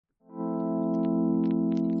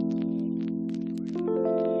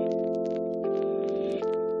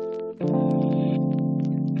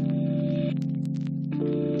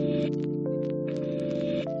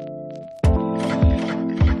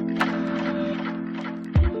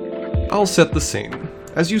I'll set the scene.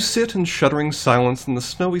 As you sit in shuddering silence in the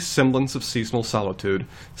snowy semblance of seasonal solitude,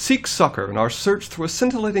 seek succor in our search through a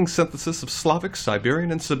scintillating synthesis of Slavic,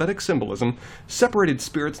 Siberian, and Semitic symbolism, separated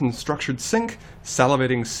spirits in structured sync,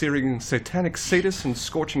 salivating, searing, satanic sadists and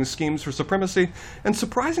scorching schemes for supremacy, and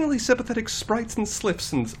surprisingly sympathetic sprites and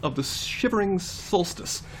slips of the shivering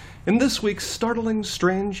solstice. In this week's startling,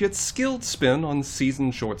 strange, yet skilled spin on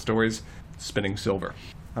seasoned short stories, Spinning Silver.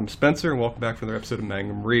 I'm Spencer, and welcome back for another episode of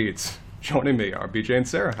Magnum Reads. Joining me are BJ and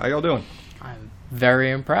Sarah. How y'all doing? I'm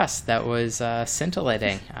very impressed. That was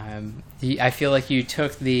scintillating. I feel like you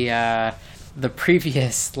took the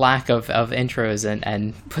previous lack of intros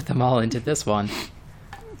and put them all into this one.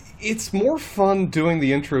 It's more fun doing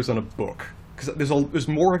the intros on a book, because there's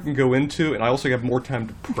more I can go into, and I also have more time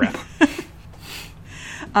to prep.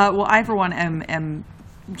 Well, I, for one, am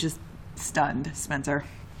just stunned, Spencer.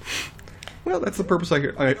 Well, that's the purpose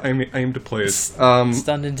I aim to play.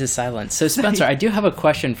 Stunned into silence. So, Spencer, I do have a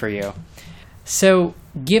question for you. So,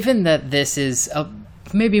 given that this is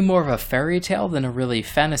maybe more of a fairy tale than a really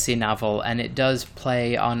fantasy novel, and it does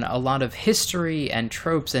play on a lot of history and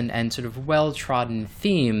tropes and sort of well-trodden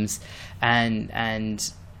themes,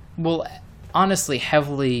 and will honestly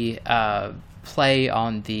heavily play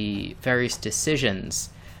on the various decisions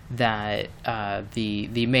that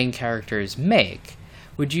the main characters make,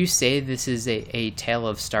 would you say this is a tale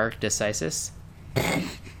of stark decisis?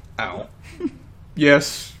 Ow.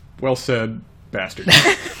 Yes, well said, bastard.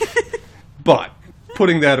 But,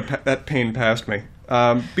 putting that pain past me,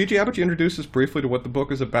 BJ, how about you introduce us briefly to what the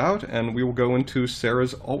book is about, and we will go into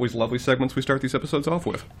Sarah's always lovely segments we start these episodes off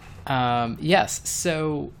with. Yes,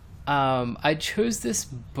 so I chose this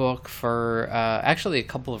book for actually a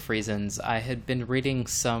couple of reasons. I had been reading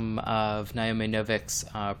some of Naomi Novik's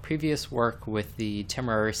previous work with the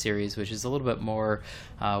Temporary series, which is a little bit more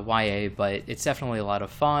YA, but it's definitely a lot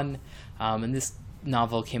of fun. And this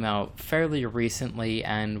novel came out fairly recently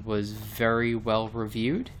and was very well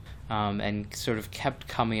reviewed, and sort of kept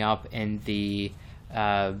coming up in the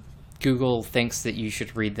Google thinks that you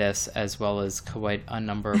should read this, as well as quite a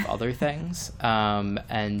number of other things.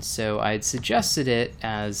 And so I had suggested it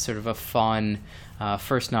as sort of a fun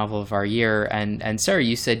first novel of our year. And Sarah,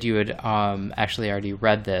 you said you had actually already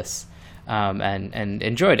read this and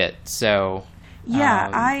enjoyed it. So yeah,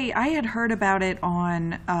 I had heard about it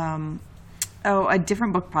on a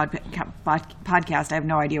different book podcast. I have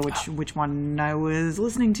no idea which one I was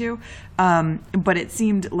listening to, but it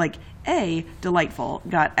seemed like A, delightful,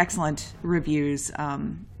 got excellent reviews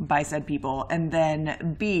by said people, and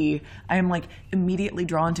then B, I am like immediately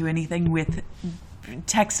drawn to anything with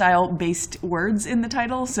textile-based words in the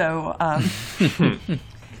title, so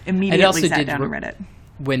immediately sat down and read it.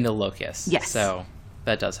 Win the Locust. Yes. So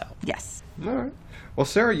that does help. Yes. All right. Well,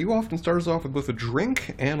 Sarah, you often start us off with both a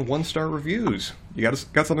drink and one-star reviews. You got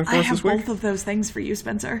something for us this week? I have both of those things for you,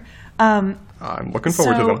 Spencer. I'm looking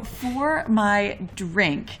forward to them. So for my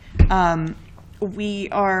drink, we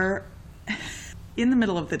are in the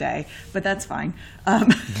middle of the day, but that's fine.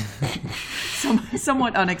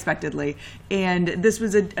 Somewhat unexpectedly. And this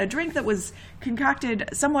was a drink that was concocted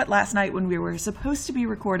somewhat last night when we were supposed to be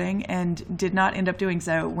recording and did not end up doing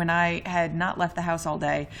so, when I had not left the house all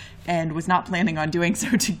day and was not planning on doing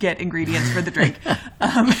so to get ingredients for the drink.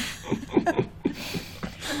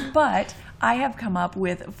 But I have come up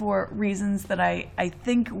with, for reasons that I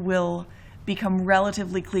think will become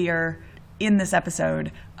relatively clear in this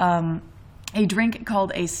episode, a drink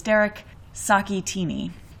called a Steric Sake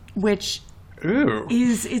Teeny, which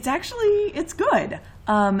it's good.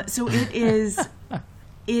 So it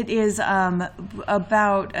is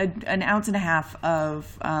about an ounce and a half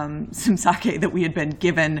of some sake that we had been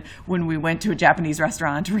given when we went to a Japanese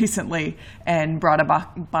restaurant recently and brought a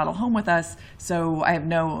bottle home with us. So I have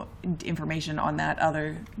no information on that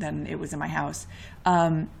other than it was in my house.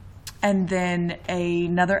 And then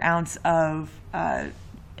another ounce of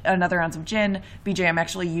gin. BJ, I'm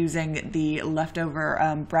actually using the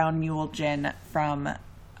leftover Brown Mule gin from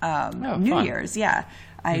New Year's. Yeah,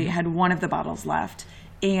 I had one of the bottles left.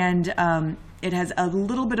 And it has a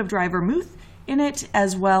little bit of dry vermouth in it,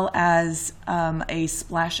 as well as a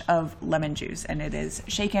splash of lemon juice. And it is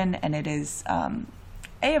shaken, and it is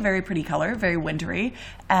a very pretty color, very wintry.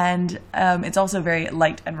 And it's also very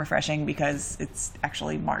light and refreshing because it's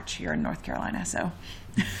actually March here in North Carolina. So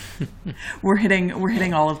we're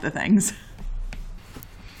hitting all of the things.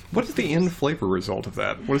 What is the end flavor result of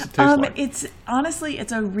that? What does it taste like?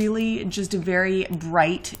 It's a really just very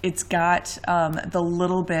bright. It's got the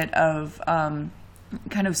little bit of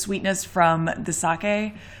kind of sweetness from the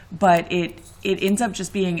sake, but it ends up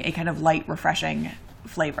just being a kind of light, refreshing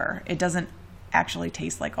flavor. It doesn't actually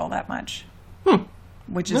taste like all that much.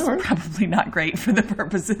 Which is All right. probably not great for the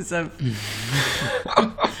purposes of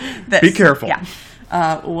this. Be careful. Yeah.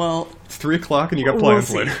 Well, It's 3 o'clock and you got plans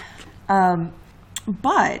see. later.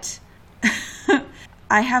 But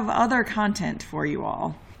I have other content for you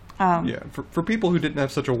all. Yeah, for people who didn't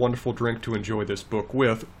have such a wonderful drink to enjoy this book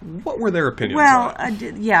with, what were their opinions Well, on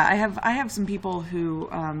it? I have some people who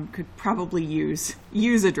could probably use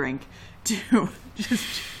a drink to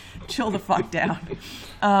just chill the fuck down.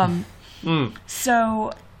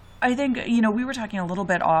 So I think, we were talking a little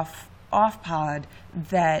bit off pod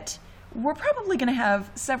that we're probably going to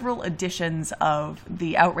have several editions of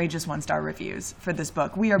the outrageous 1-star reviews for this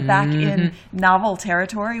book. We are back in novel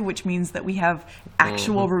territory, which means that we have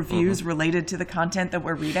actual reviews related to the content that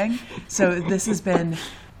we're reading. So this has been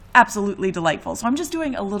absolutely delightful. So I'm just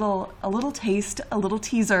doing a little taste, a little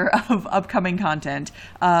teaser of upcoming content.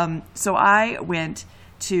 So I went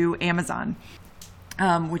to Amazon,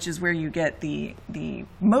 which is where you get the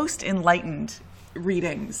most enlightened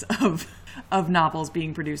readings of novels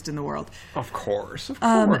being produced in the world. Of course.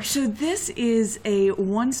 So this is a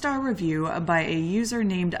 1-star review by a user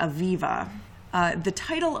named Aviva. The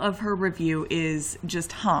title of her review is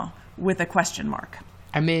just with a question mark.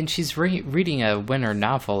 I mean, she's reading a winter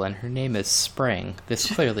novel, and her name is Spring.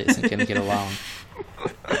 This clearly isn't going to get along.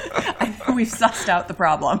 I think we've sussed out the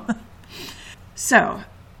problem. So,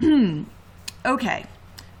 okay.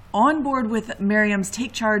 On board with Miriam's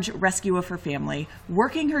take charge rescue of her family,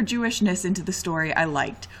 working her Jewishness into the story I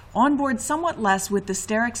liked. On board somewhat less with the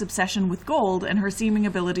Sterrick's obsession with gold and her seeming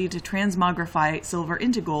ability to transmogrify silver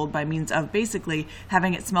into gold by means of basically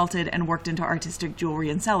having it smelted and worked into artistic jewelry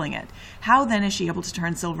and selling it. How then is she able to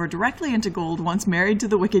turn silver directly into gold once married to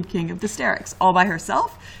the wicked king of the Sterrick's? All by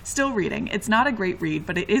herself? Still reading. It's not a great read,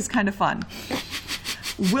 but it is kind of fun.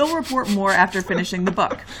 We'll report more after finishing the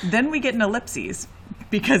book. Then we get an ellipses,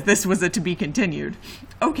 because this was a to be continued.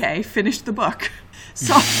 Okay, finish the book.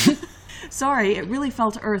 Sorry, it really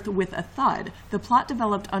fell to earth with a thud. The plot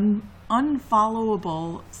developed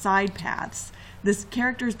unfollowable side paths. The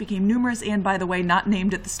characters became numerous and, by the way, not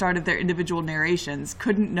named at the start of their individual narrations.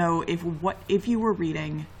 Couldn't know if you were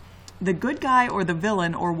reading the good guy or the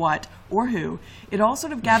villain or what or who. It all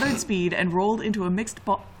sort of gathered speed and rolled into a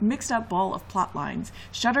mixed up ball of plot lines.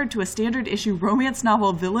 Shuddered to a standard issue romance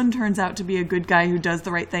novel, villain turns out to be a good guy who does the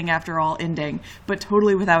right thing after all ending, but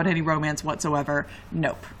totally without any romance whatsoever.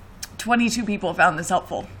 Nope. 22 people found this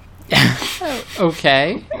helpful.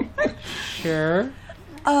 Okay. Sure.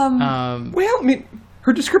 Well, I mean,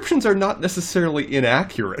 her descriptions are not necessarily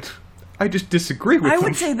inaccurate. I just disagree with them.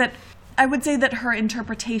 I would say that her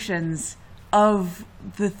interpretations of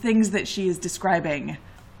the things that she is describing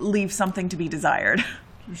leave something to be desired.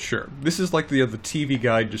 Sure. This is like the TV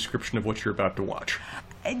guide description of what you're about to watch.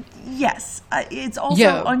 Yes. It's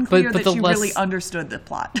also unclear that she really understood the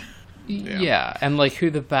plot. Yeah, and like who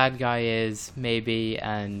the bad guy is, maybe,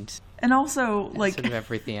 and also like sort of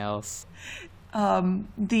everything else.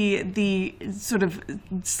 The sort of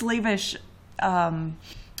slavish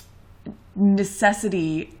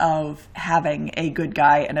necessity of having a good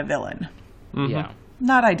guy and a villain. Mm-hmm. Yeah.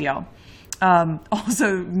 Not ideal.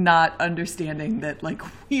 Also not understanding that like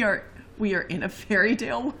we are in a fairy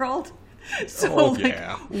tale world. So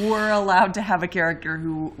we're allowed to have a character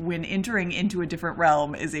who, when entering into a different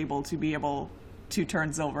realm, is able to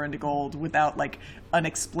turn silver into gold without like an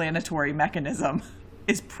explanatory mechanism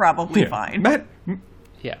is probably fine.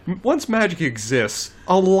 Once magic exists,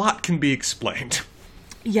 a lot can be explained.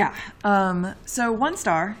 Yeah. So 1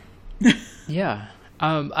 star. Yeah.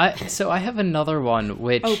 I have another one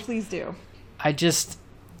which please do.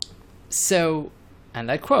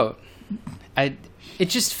 And I quote, it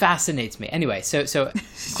just fascinates me. Anyway, so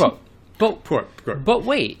quote, but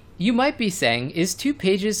wait, you might be saying, is 2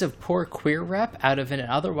 pages of poor queer rep out of an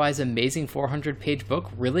otherwise amazing 400-page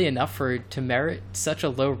book really enough to merit such a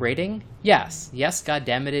low rating? Yes,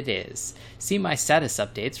 goddammit it is. See my status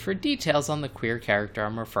updates for details on the queer character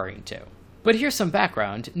I'm referring to. But here's some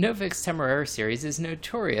background. Novik's Temeraire series is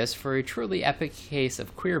notorious for a truly epic case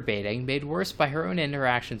of queer baiting made worse by her own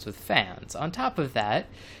interactions with fans. On top of that,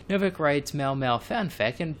 Novik writes male-male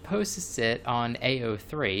fanfic and posts it on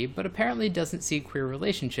AO3, but apparently doesn't see queer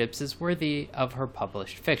relationships as worthy of her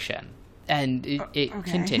published fiction. And it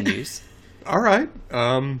continues. All right.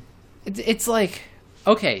 It's like,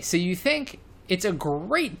 okay, so you think it's a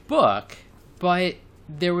great book, but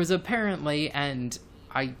there was apparently, and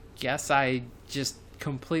I guess I just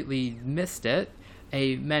completely missed it,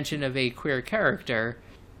 a mention of a queer character,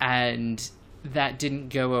 and that didn't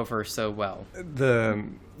go over so well. The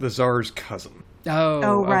Tsar's cousin.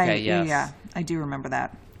 Oh, right. Okay, yes. Yeah, I do remember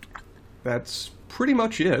that. that's pretty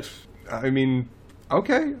much it. I mean,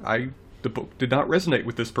 okay, the book did not resonate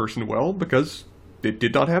with this person well because it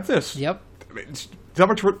did not have this. Yep. It's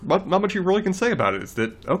not much you really can say about it. It's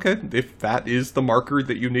that, okay, if that is the marker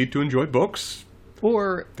that you need to enjoy books,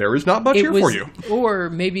 or there is not much here for you. Or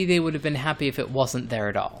maybe they would have been happy if it wasn't there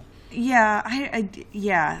at all. Yeah,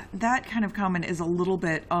 yeah, that kind of comment is a little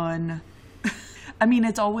bit I mean,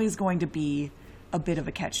 it's always going to be a bit of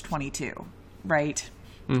a catch-22, right?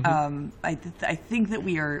 Mm-hmm. I think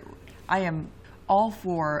that I am all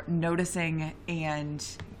for noticing and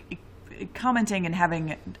commenting and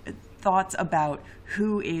having thoughts about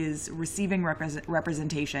who is receiving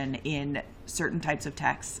representation in certain types of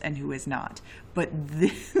texts and who is not. But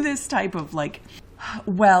this type of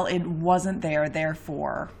well, it wasn't there,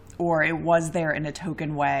 therefore, or it was there in a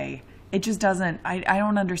token way. It just doesn't, I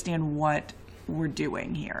don't understand what we're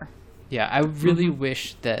doing here. Yeah, I really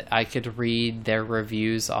wish that I could read their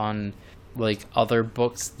reviews on other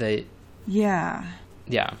books that... Yeah,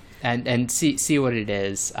 and see what it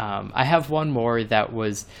is. I have one more that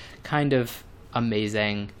was kind of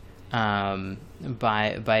amazing by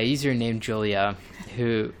a user named Julia,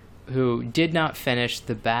 who did not finish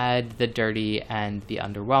The Bad, the Dirty, and the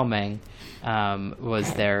Underwhelming,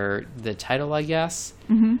 was the title, I guess.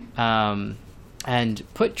 Mm-hmm. And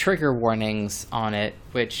put trigger warnings on it,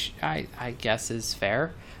 which I guess is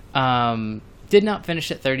fair. Did not finish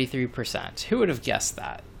at 33%. Who would have guessed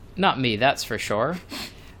that? Not me, that's for sure.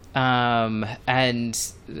 And,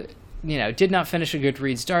 did not finish a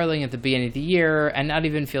Goodreads darling at the beginning of the year and not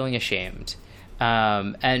even feeling ashamed.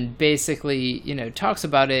 And basically, talks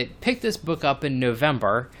about it, picked this book up in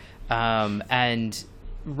November, and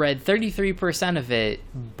read 33% of it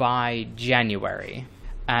by January.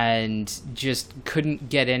 And just couldn't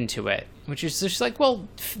get into it, which is just well,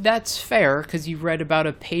 that's fair because you read about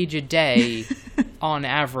a page a day on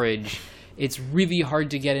average. It's really hard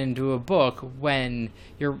to get into a book when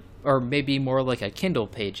or maybe more like a Kindle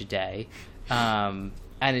page a day. And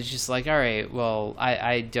it's just all right, well,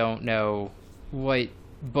 I don't know what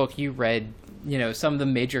book you read. Some of the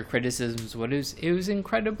major criticisms it was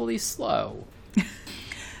incredibly slow.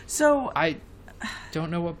 So I don't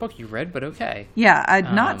know what book you read, but okay. Yeah,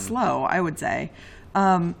 not slow, I would say.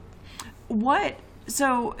 So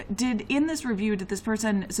this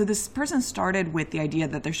person started with the idea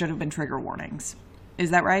that there should have been trigger warnings. Is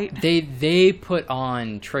that right? They put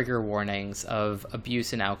on trigger warnings of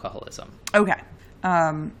abuse and alcoholism. Okay.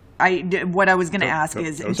 What I was going to ask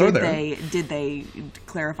is, did they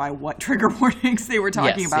clarify what trigger warnings they were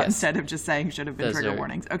talking about instead of just saying should have been trigger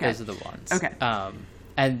warnings? Okay. Those are the ones. Okay.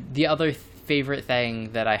 And the other favorite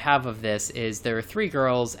thing that I have of this is there are 3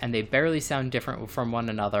 girls and they barely sound different from one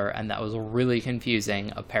another, and that was really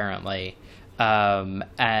confusing, apparently.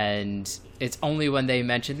 And it's only when they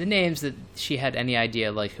mentioned the names that she had any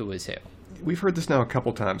idea who was who. We've heard this now a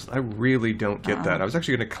couple times. I really don't get that. I was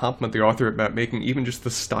actually going to compliment the author about making even just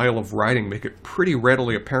the style of writing make it pretty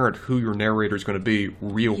readily apparent who your narrator is going to be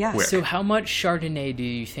real quick. So how much Chardonnay do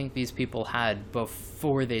you think these people had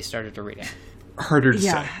before they started to reading? Harder to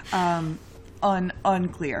say.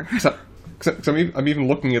 Unclear. So I'm even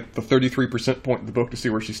looking at the 33% point in the book to see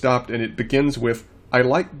where she stopped, and it begins with, I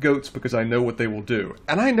like goats because I know what they will do.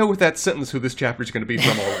 And I know with that sentence who this chapter is going to be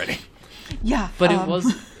from already. Yeah. But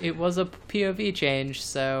it was a POV change,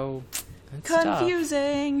 so it's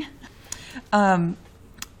confusing. Tough.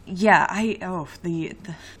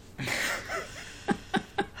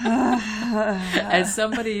 As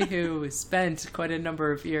somebody who spent quite a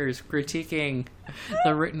number of years critiquing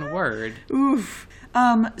the written word. Oof.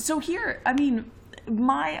 So here,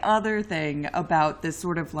 my other thing about this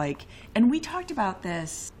sort of and we talked about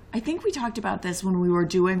this, I think we talked about this when we were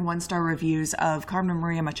doing 1-star reviews of Carmen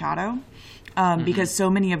Maria Machado, because so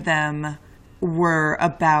many of them were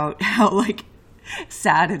about how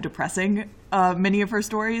sad and depressing many of her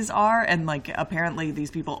stories are, and apparently these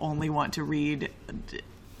people only want to read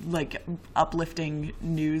uplifting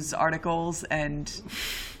news articles and...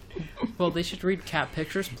 Well, they should read Cat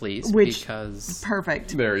Pictures, please, because...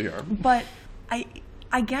 Perfect. There you are. But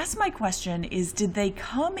I guess my question is, did they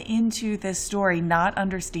come into this story not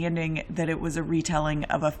understanding that it was a retelling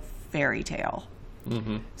of a fairy tale?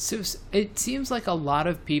 Mm-hmm. So it seems like a lot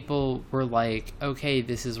of people were okay,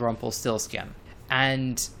 this is Rumpelstiltskin.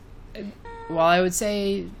 And while I would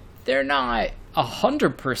say they're not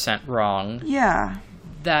 100% wrong... Yeah.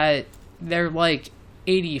 That they're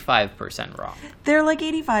 85% wrong. They're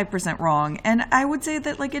 85% wrong, and I would say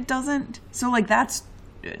that it doesn't. So that's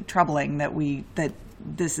troubling that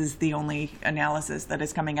this is the only analysis that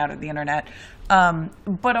is coming out of the internet.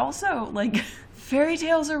 But also fairy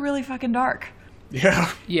tales are really fucking dark,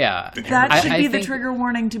 Yeah. Yeah. That should be the trigger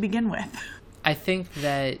warning to begin with. I think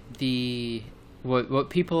that what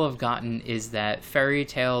people have gotten is that fairy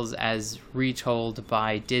tales as retold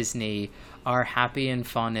by Disney are happy and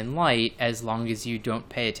fun and light as long as you don't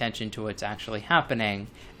pay attention to what's actually happening.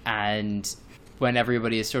 And when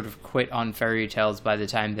everybody has sort of quit on fairy tales by the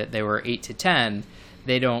time that they were 8 to 10,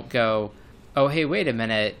 they don't go, oh, hey, wait a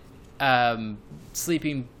minute,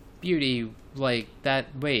 Sleeping Beauty, like,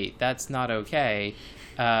 that's not okay.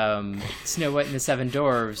 Snow White and the Seven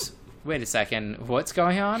Dwarfs, wait a second, what's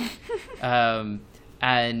going on?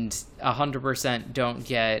 And 100% don't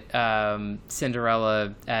get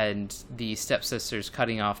Cinderella and the stepsisters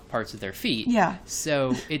cutting off parts of their feet. Yeah.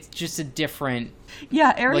 So it's just a different...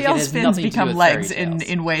 Yeah, Ariel's fins become legs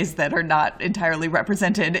in ways that are not entirely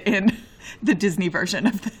represented in the Disney version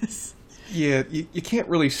of this. Yeah, you can't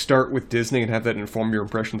really start with Disney and have that inform your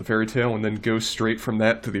impression of the fairy tale and then go straight from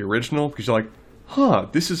that to the original, because you're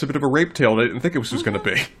like, this is a bit of a rape tale I didn't think it was going to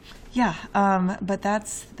be. Yeah, but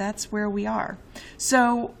that's where we are.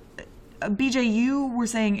 So, BJ, you were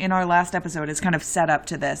saying in our last episode is kind of set up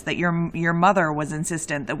to this, that your mother was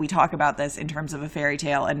insistent that we talk about this in terms of a fairy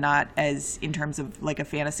tale and not as in terms of like a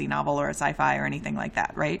fantasy novel or a sci-fi or anything like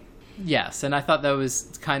that, right? Yes, and I thought that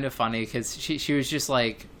was kind of funny because she was just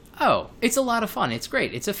like, oh, it's a lot of fun. It's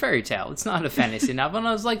great. It's a fairy tale. It's not a fantasy novel. And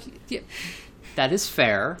I was like, yeah, that is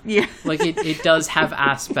fair. Yeah. Like, it does have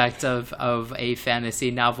aspects of a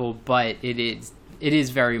fantasy novel, but it is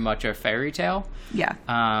very much a fairy tale. Yeah.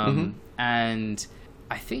 And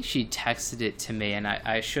I think she texted it to me, and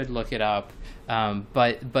I should look it up.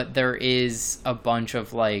 But there is a bunch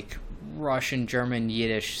of, like, Russian, German,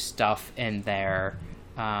 Yiddish stuff in there.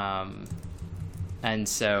 And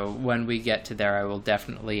so when we get to there, I will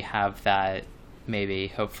definitely have that, maybe,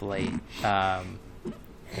 hopefully,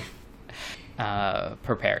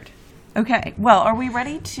 prepared. Okay. Well, are we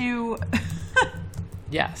ready to...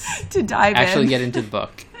 Yes. To dive in? Actually get into the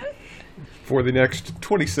book. For the next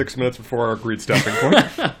 26 minutes before our agreed stopping point.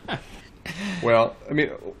 Well, I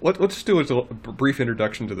mean, let's just do a brief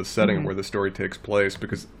introduction to the setting where the story takes place,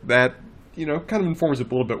 because that, kind of informs a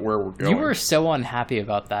little bit where we're going. You were so unhappy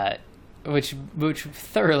about that, which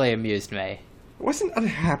thoroughly amused me. I wasn't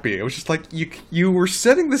unhappy. I was just like, you were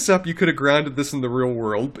setting this up, you could have grounded this in the real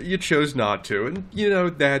world, but you chose not to,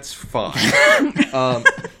 and, that's fine.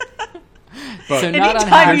 But so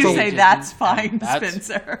anytime you say that's fine,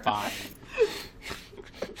 Spencer. Fine.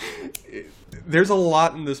 There's a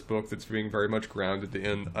lot in this book that's being very much grounded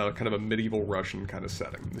in kind of a medieval Russian kind of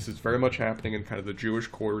setting. This is very much happening in kind of the Jewish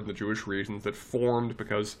quarter and the Jewish regions that formed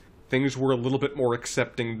because things were a little bit more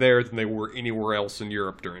accepting there than they were anywhere else in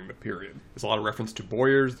Europe during the period. There's a lot of reference to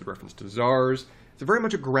boyars, the reference to czars. It's very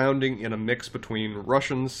much a grounding in a mix between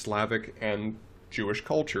Russian, Slavic, and Jewish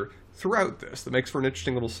culture throughout this that makes for an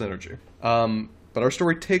interesting little synergy. But our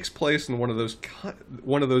story takes place in one of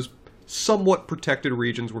those somewhat protected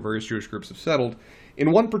regions where various Jewish groups have settled,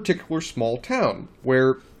 in one particular small town,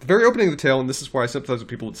 where the very opening of the tale, and this is why I sympathize with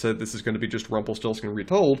people that said this is going to be just Rumpelstiltskin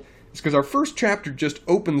retold, is because our first chapter just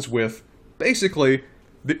opens with, basically,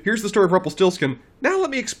 here's the story of Rumpelstiltskin, now let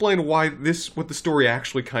me explain what the story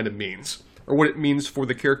actually kind of means, or what it means for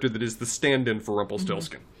the character that is the stand-in for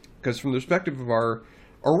Rumpelstiltskin. Because from the perspective of our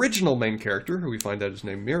original main character, who we find out is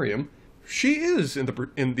named Miriam, she is in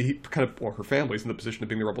the kind of, or her family's in the position of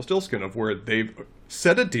being the Rumpelstiltskin, of where they've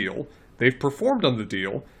set a deal, they've performed on the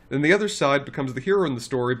deal, and the other side becomes the hero in the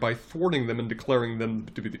story by thwarting them and declaring them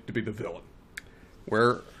to be the villain.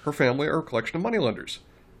 Where her family are a collection of moneylenders.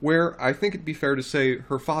 Where I think it'd be fair to say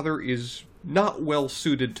her father is not well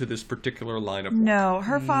suited to this particular line of work. No,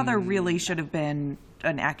 her father really should have been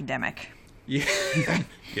an academic. Yeah.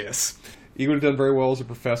 Yes. He would have done very well as a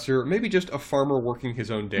professor, maybe just a farmer working his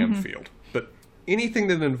own damn field. But anything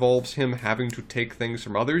that involves him having to take things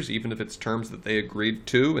from others, even if it's terms that they agreed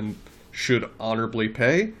to and should honorably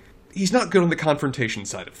pay, he's not good on the confrontation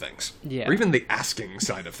side of things. Yeah. Or even the asking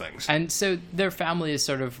side of things. And so their family is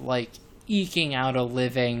sort of like eking out a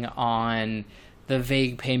living on the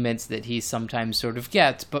vague payments that he sometimes sort of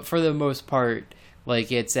gets, but for the most part,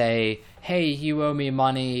 like, it's a, hey, you owe me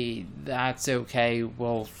money, that's okay,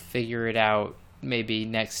 we'll figure it out maybe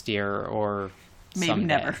next year or maybe someday.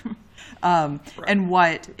 Never. Right. And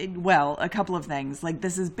a couple of things. Like,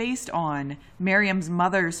 this is based on Miriam's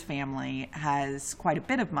mother's family has quite a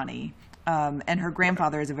bit of money, and her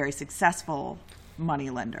grandfather is a very successful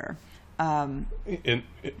moneylender. In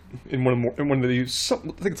one of these, I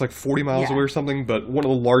think it's like 40 miles away or something, but one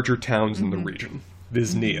of the larger towns in the region,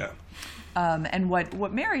 Viznia. And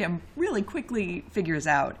what Miriam really quickly figures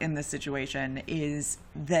out in this situation is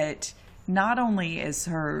that not only is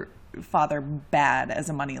her father bad as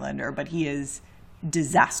a moneylender, but he is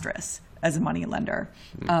disastrous as a moneylender.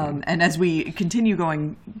 And as we continue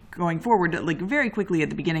going forward, like very quickly at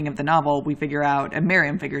the beginning of the novel, we figure out, and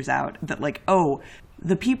Miriam figures out, that like, oh,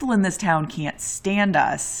 the people in this town can't stand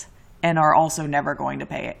us and are also never going to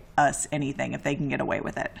pay us anything if they can get away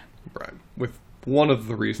with it. Right. With one of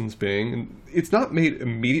the reasons being, and it's not made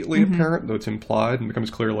immediately apparent, though it's implied and becomes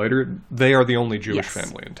clear later, they are the only Jewish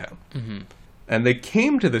family in town. And they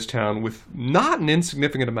came to this town with not an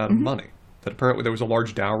insignificant amount of money. That apparently there was a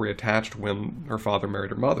large dowry attached when her father married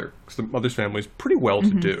her mother, because the mother's family is pretty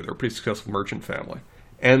well-to-do. They're a pretty successful merchant family.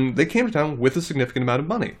 And they came to town with a significant amount of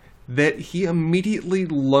money that he immediately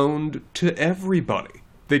loaned to everybody.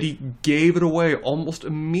 That he gave it away almost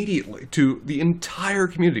immediately to the entire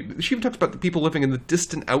community. She even talks about the people living in the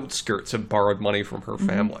distant outskirts have borrowed money from her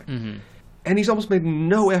family. And he's almost made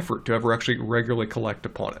no effort to ever actually regularly collect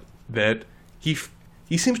upon it. That he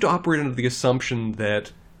seems to operate under the assumption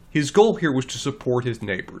that his goal here was to support his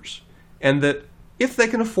neighbors. And that if they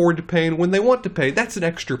can afford to pay and when they want to pay, that's an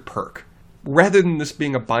extra perk. Rather than this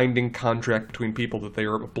being a binding contract between people that they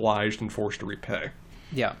are obliged and forced to repay.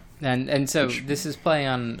 Yeah. And so this is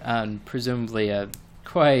playing on presumably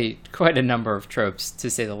quite a number of tropes, to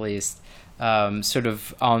say the least. Sort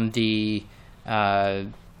of on the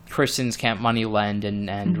Christians can't money lend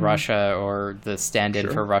and Russia, or the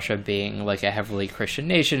stand-in for Russia being like a heavily Christian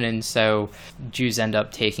nation, and so Jews end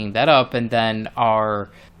up taking that up and then are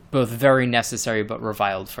both very necessary but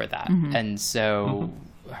reviled for that. And so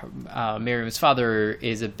Miriam's father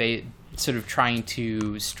is sort of trying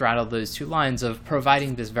to straddle those two lines of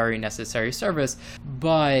providing this very necessary service,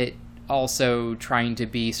 but also trying to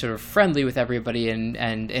be sort of friendly with everybody, and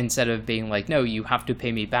instead of being like, no, you have to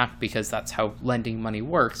pay me back because that's how lending money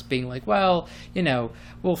works, being like, well,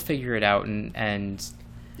 we'll figure it out, and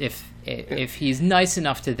if he's nice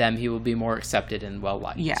enough to them, he will be more accepted and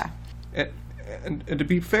well-liked. Yeah. And to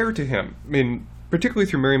be fair to him, I mean, particularly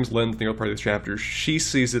through Miriam's lens in the early part of this chapter, she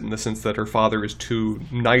sees it in the sense that her father is too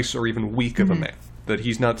nice or even weak of a man. That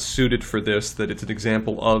he's not suited for this, that it's an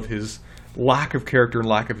example of his lack of character and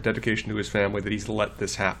lack of dedication to his family, that he's let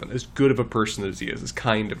this happen. As good of a person as he is, as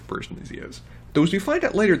kind of a person as he is. Though as we find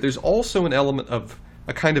out later, there's also an element of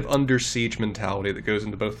a kind of under siege mentality that goes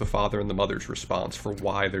into both the father and the mother's response for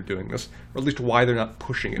why they're doing this, or at least why they're not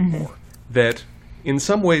pushing it more. That in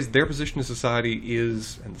some ways their position in society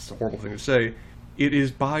is, and it's a horrible thing to say, it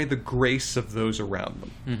is by the grace of those around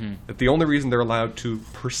them. That the only reason they're allowed to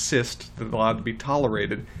persist, that they're allowed to be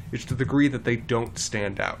tolerated, is to the degree that they don't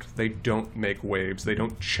stand out. They don't make waves. They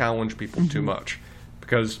don't challenge people too much.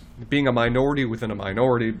 Because being a minority within a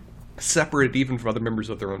minority, separated even from other members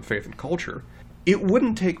of their own faith and culture, it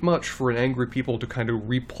wouldn't take much for an angry people to kind of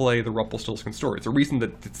replay the Rumpelstiltskin story. It's a reason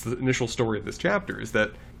that it's the initial story of this chapter, is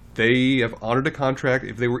that they have honored a contract.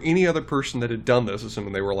 If they were any other person that had done this,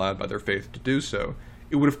 assuming they were allowed by their faith to do so,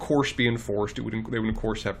 it would of course be enforced. They would of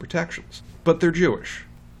course have protections. But they're Jewish.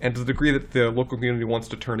 And to the degree that the local community wants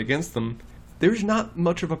to turn against them, there's not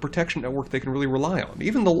much of a protection network they can really rely on.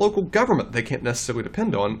 Even the local government they can't necessarily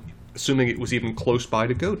depend on, assuming it was even close by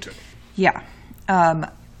to go to. Yeah.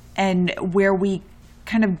 And where we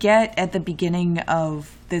kind of get at the beginning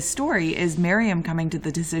of this story is Miriam coming to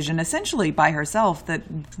the decision essentially by herself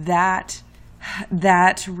that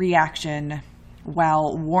reaction,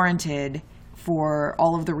 while warranted for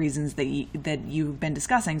all of the reasons that you've been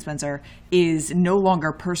discussing, Spencer, is no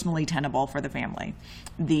longer personally tenable for the family.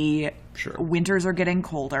 The winters are getting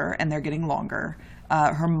colder and they're getting longer.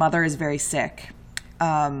 Her mother is very sick.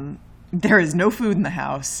 There is no food in the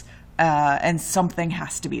house, and something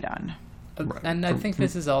has to be done. Right. And I think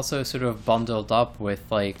this is also sort of bundled up with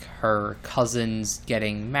like her cousins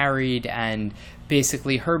getting married and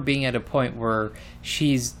basically her being at a point where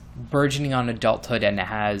she's burgeoning on adulthood and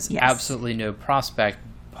has absolutely no prospect,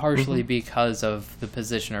 partially because of the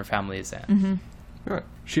position her family is in. Right.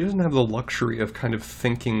 She doesn't have the luxury of kind of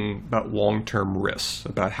thinking about long-term risks,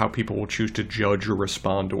 about how people will choose to judge or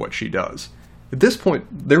respond to what she does. At this point,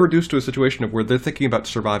 they're reduced to a situation of where they're thinking about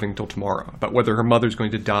surviving till tomorrow, about whether her mother's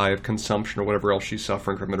going to die of consumption or whatever else she's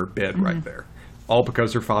suffering from in her bed right there. All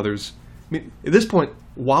because her father's... I mean, at this point,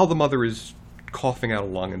 while the mother is coughing out a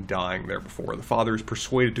lung and dying there before, the father is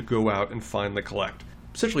persuaded to go out and finally collect.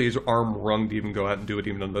 Essentially, his arm wrung to even go out and do it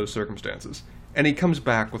even in those circumstances. And he comes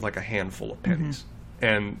back with like a handful of pennies.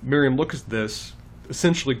 And Miriam looks at this,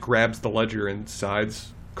 essentially grabs the ledger and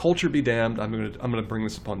decides, culture be damned, I'm gonna bring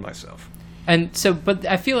this upon myself. And so, but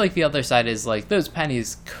I feel like the other side is like those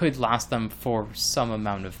pennies could last them for some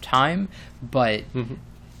amount of time, but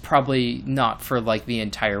probably not for like the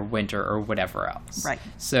entire winter or whatever else. Right.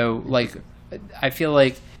 So like, I feel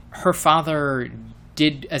like her father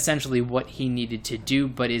did essentially what he needed to do,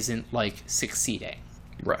 but isn't, like, succeeding.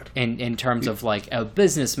 Right. In terms of, like, a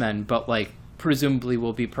businessman, but, like, presumably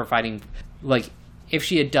will be providing, like, if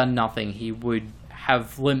she had done nothing, he would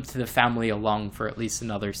have limped the family along for at least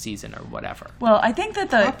another season or whatever. Well, I think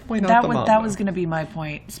that that was going to be my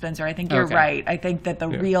point, Spencer. I think you're right. I think that the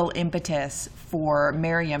real impetus for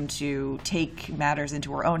Miriam to take matters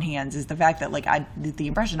into her own hands is the fact that, like, the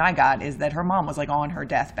impression I got is that her mom was, like, on her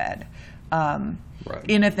deathbed,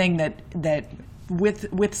 in a thing that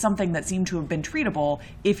with something that seemed to have been treatable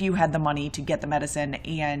if you had the money to get the medicine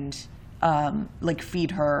and like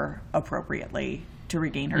feed her appropriately to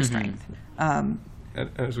regain her strength. And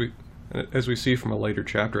as we see from a later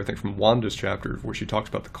chapter, I think from Wanda's chapter, where she talks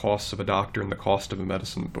about the costs of a doctor and the cost of a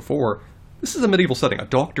medicine before, this is a medieval setting. A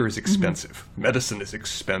doctor is expensive. Medicine is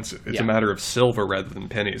expensive. It's a matter of silver rather than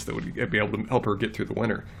pennies that would be able to help her get through the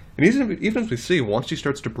winter. And even as we see, once she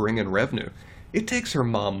starts to bring in revenue, it takes her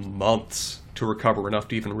mom months to recover enough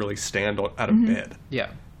to even really stand out of bed.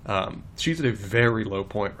 Yeah. She's at a very low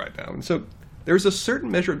point right now. And so there's a certain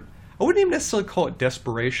measure, I wouldn't even necessarily call it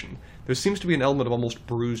desperation. There seems to be an element of almost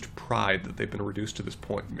bruised pride that they've been reduced to this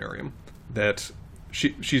point, Miriam. That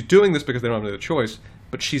she's doing this because they don't have any other choice,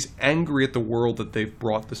 but she's angry at the world that they've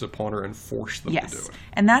brought this upon her and forced them to do it.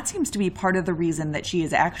 And that seems to be part of the reason that she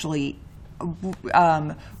is actually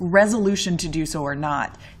resolution to do so or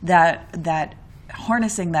not. That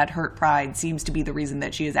harnessing that hurt pride seems to be the reason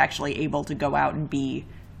that she is actually able to go out and be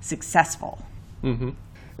successful. Mm-hmm.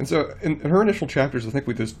 And so in her initial chapters, I think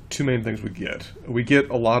there's two main things we get. We get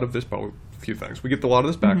a lot of this, well, a few things. We get a lot of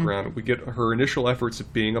this background. We get her initial efforts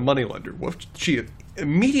at being a moneylender. Well, she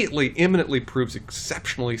immediately, imminently proves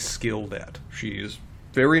exceptionally skilled at. She is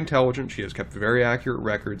very intelligent. She has kept very accurate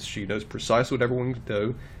records. She knows precisely what everyone can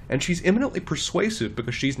do. And she's eminently persuasive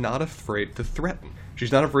because she's not afraid to threaten.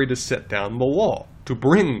 She's not afraid to set down the law, to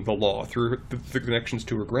bring the law through the connections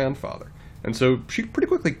to her grandfather. And so she pretty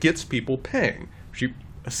quickly gets people paying. She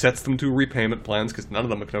sets them to repayment plans because none of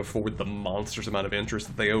them can afford the monstrous amount of interest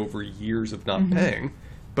that they owe over years of not paying.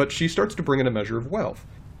 But she starts to bring in a measure of wealth.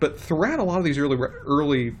 But throughout a lot of these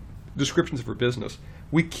early descriptions of her business,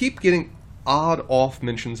 we keep getting odd-off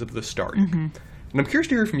mentions of the Staryak. And I'm curious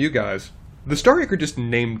to hear from you guys. The Staryak are just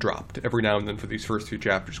name-dropped every now and then for these first few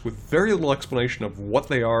chapters, with very little explanation of what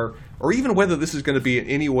they are, or even whether this is going to be in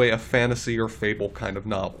any way a fantasy or fable kind of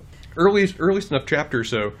novel. Earliest enough chapters,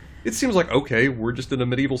 so it seems like, okay, we're just in a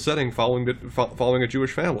medieval setting following a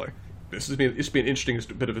Jewish family. This has been an interesting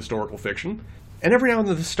bit of historical fiction. And every now and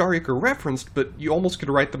then the Staryak are referenced, but you almost could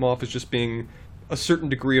write them off as just being a certain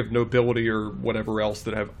degree of nobility or whatever else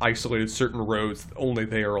that have isolated certain roads that only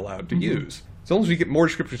they are allowed to use. As long as we get more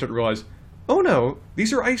descriptions, we start to realize, oh no,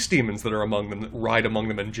 these are ice demons that are among them, that ride among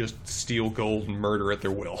them and just steal gold and murder at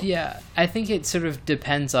their will. Yeah, I think it sort of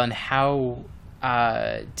depends on how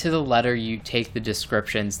to the letter you take the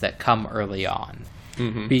descriptions that come early on.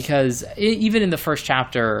 Because even in the first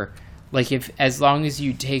chapter, like as long as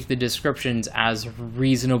you take the descriptions as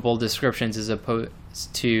reasonable descriptions as opposed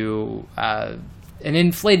to an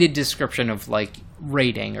inflated description of like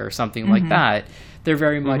raiding or something like that, there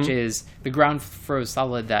very much is the ground froze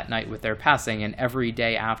solid that night with their passing, and every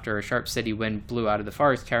day after a sharp city wind blew out of the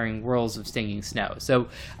forest carrying whirls of stinging snow. So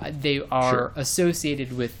they are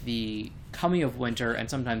associated with the coming of winter and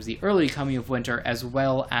sometimes the early coming of winter, as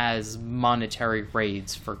well as monetary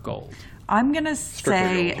raids for gold. I'm going to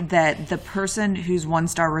say that the person whose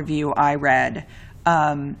 1-star review I read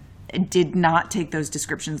did not take those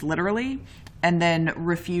descriptions literally, and then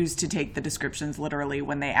refused to take the descriptions literally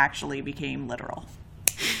when they actually became literal.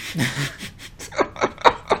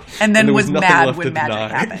 and then was mad when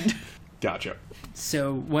magic happened. Gotcha.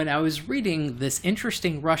 So when I was reading this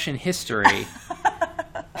interesting Russian history,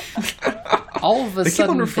 all of a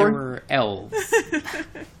sudden there were elves.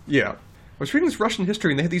 Yeah. I was reading this Russian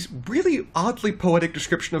history, and they had these really oddly poetic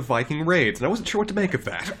description of Viking raids, and I wasn't sure what to make of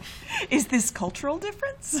that. Is this cultural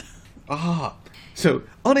difference? So,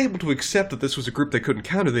 unable to accept that this was a group they couldn't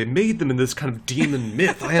counter, they made them in this kind of demon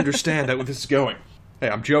myth. I understand where this is going. Hey,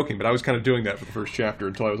 I'm joking, but I was kind of doing that for the first chapter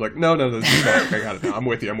until I was like, no, this is fine. I got it now. I'm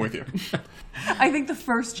with you. I think the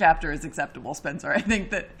first chapter is acceptable, Spencer. I think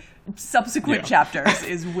that subsequent chapters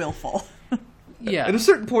is willful. Yeah. At a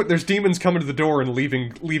certain point, there's demons coming to the door and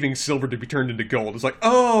leaving silver to be turned into gold. It's like,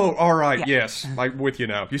 oh, all right, yes, I'm with you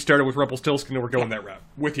now. You started with Rumpelstiltskin, and we're going that route.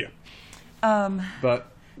 With you.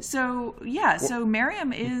 So Miriam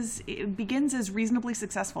begins as reasonably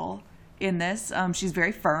successful in this. She's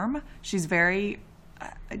very firm. She's very,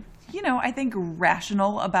 I think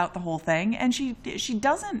rational about the whole thing, and she's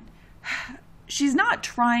not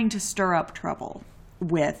trying to stir up trouble.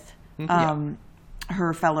 with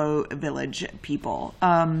her fellow village people.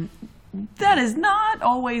 That is not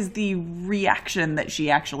always the reaction that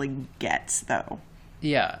she actually gets, though.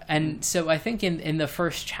 Yeah, and so I think in the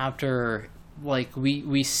first chapter, like,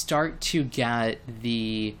 we start to get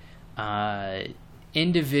the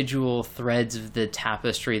individual threads of the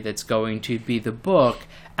tapestry that's going to be the book,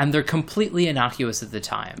 and they're completely innocuous at the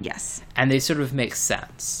time. Yes. And they sort of make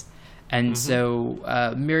sense. And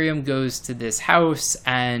so Miriam goes to this house,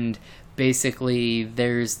 and basically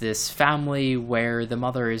there's this family where the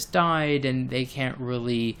mother has died, and they can't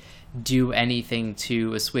really do anything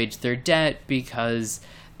to assuage their debt because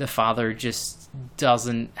the father just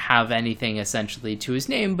doesn't have anything essentially to his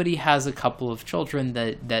name, but he has a couple of children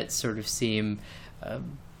that sort of seem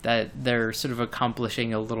that they're sort of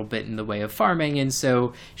accomplishing a little bit in the way of farming. And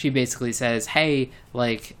so she basically says, hey,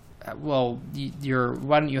 like, well,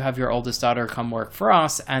 why don't you have your oldest daughter come work for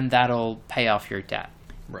us, and that'll pay off your debt.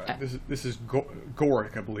 Right. This is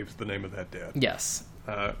Gorik, I believe, is the name of that dad. Yes.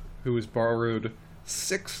 Who has borrowed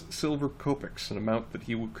 6 silver kopecks, an amount that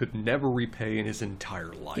he could never repay in his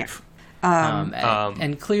entire life. Yeah.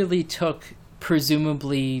 And clearly took,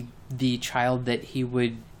 presumably, the child that he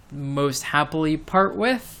would most happily part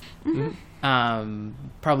with.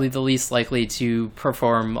 Probably the least likely to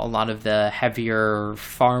perform a lot of the heavier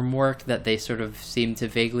farm work that they sort of seem to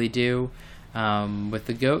vaguely do with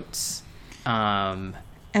the goats.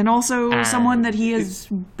 And also someone that he has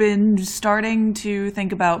been starting to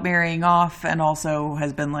think about marrying off, and also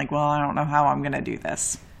has been like, well, I don't know how I'm going to do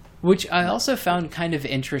this. Which I also found kind of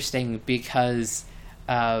interesting because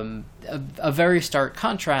a very stark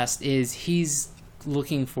contrast is he's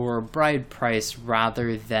looking for a bride price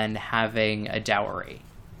rather than having a dowry.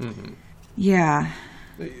 Yeah.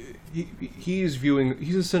 He's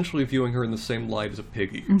essentially viewing her in the same light as a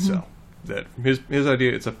pig you could sell. That his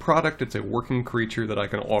idea, it's a product, it's a working creature that I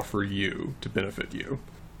can offer you to benefit you.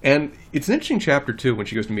 And it's an interesting chapter, too, when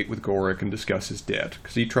she goes to meet with Gorik and discuss his debt,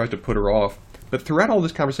 because he tries to put her off. But throughout all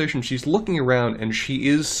this conversation, she's looking around, and she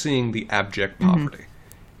is seeing the abject poverty.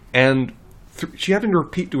 And she having to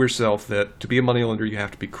repeat to herself that to be a moneylender, you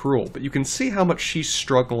have to be cruel. But you can see how much she's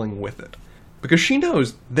struggling with it. Because she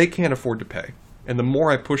knows they can't afford to pay. And the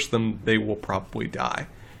more I push them, they will probably die.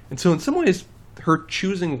 And so in some ways, her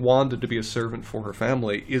choosing Wanda to be a servant for her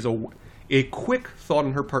family is a quick thought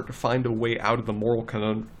on her part to find a way out of the moral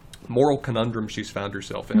conundrum she's found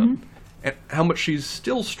herself in. And how much she's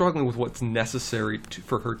still struggling with what's necessary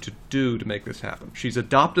for her to do to make this happen. She's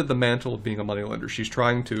adopted the mantle of being a moneylender. She's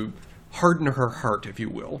trying to harden her heart, if you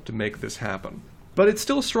will, to make this happen. But it's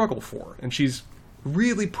still a struggle for her, and she's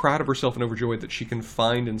really proud of herself and overjoyed that she can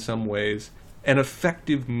find, in some ways, an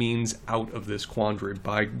effective means out of this quandary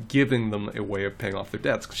by giving them a way of paying off their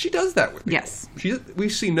debts. Because she does that with people. Yes. We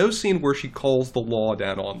see no scene where she calls the law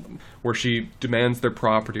down on them, where she demands their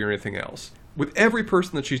property or anything else. With every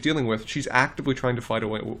person that she's dealing with, she's actively trying to find a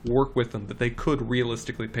way to work with them that they could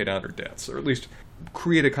realistically pay down their debts, or at least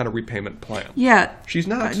create a kind of repayment plan. Yeah. She's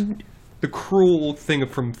not the cruel thing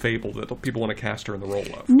from Fable that people want to cast her in the role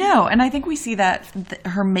of. No, and I think we see that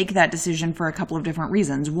her make that decision for a couple of different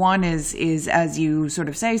reasons. One is as you sort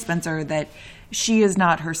of say, Spencer, that she is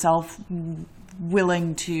not herself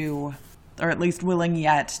willing to, or at least willing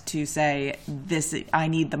yet to say, this, I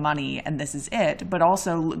need the money and this is it. But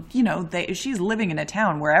also, you know, she's living in a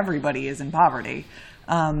town where everybody is in poverty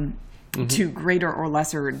to greater or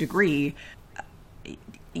lesser degree.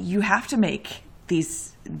 You have to make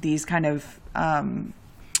these kind of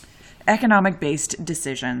economic-based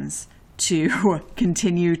decisions to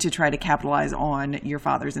continue to try to capitalize on your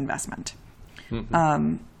father's investment,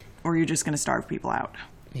 or you're just going to starve people out.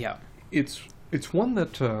 Yeah, it's one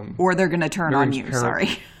that or they're going to turn Miriam's on you. parents,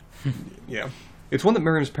 sorry. Yeah, it's one that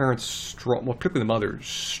Miriam's parents, particularly the mother,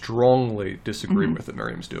 strongly disagree with. That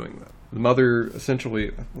Miriam's doing that. The mother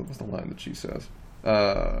essentially, what was the line that she says?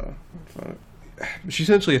 She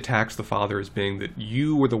essentially attacks the father as being that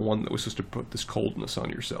you were the one that was supposed to put this coldness on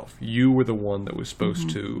yourself. You were the one that was supposed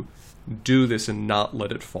to do this and not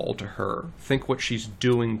let it fall to her. Think what she's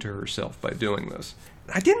doing to herself by doing this.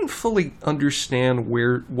 I didn't fully understand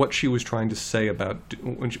what she was trying to say about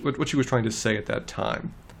what she was trying to say at that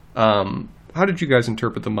time. How did you guys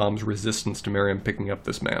interpret the mom's resistance to Miriam picking up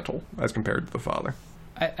this mantle as compared to the father?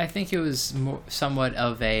 I think it was somewhat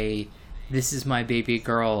of a, this is my baby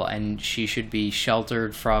girl, and she should be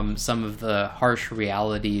sheltered from some of the harsh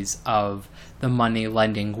realities of the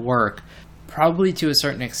money-lending work. Probably to a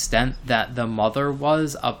certain extent that the mother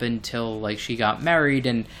was, up until like she got married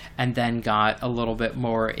and then got a little bit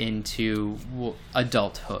more into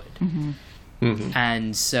adulthood.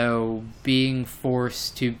 And so being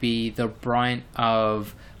forced to be the brunt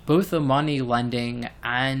of both the money lending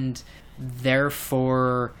and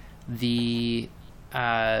therefore the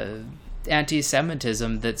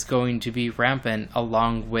anti-Semitism that's going to be rampant,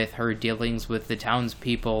 along with her dealings with the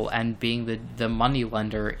townspeople and being the money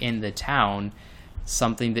lender in the town,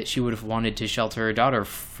 something that she would have wanted to shelter her daughter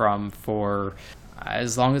from for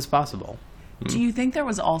as long as possible. Do you think there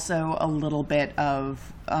was also a little bit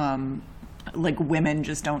of like women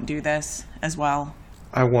just don't do this as well?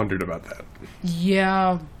 I wondered about that.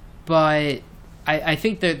 Yeah, but I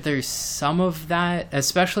think that there's some of that,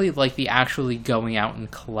 especially like the actually going out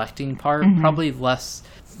and collecting part, probably less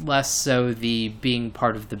so the being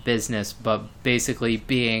part of the business, but basically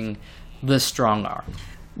being the strong arm.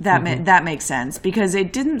 That makes sense, because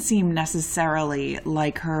it didn't seem necessarily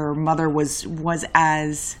like her mother was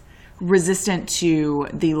as resistant to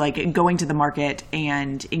the like going to the market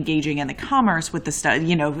and engaging in the commerce with the stuff.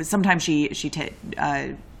 You know, sometimes she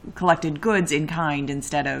collected goods in kind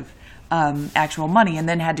instead of actual money, and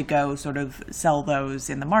then had to go sort of sell those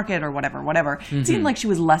in the market or whatever. It seemed like she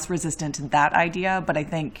was less resistant to that idea, but I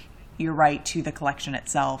think you're right, to the collection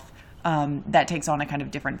itself, that takes on a kind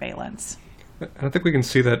of different valence. And I think we can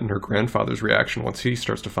see that in her grandfather's reaction once he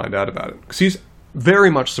starts to find out about it. Because he's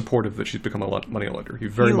very much supportive that she's become a money lender. He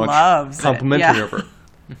very much complimentary of her.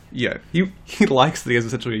 Yeah, he likes that he has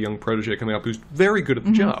essentially a young protege coming up who's very good at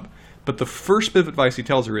the job. But the first bit of advice he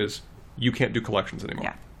tells her is, you can't do collections anymore.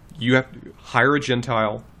 Yeah. You have to hire a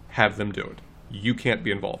Gentile, have them do it. You can't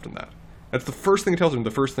be involved in that. That's the first thing he tells her, and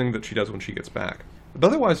the first thing that she does when she gets back. But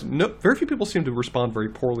otherwise, very few people seem to respond very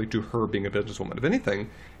poorly to her being a businesswoman. If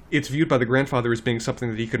anything, it's viewed by the grandfather as being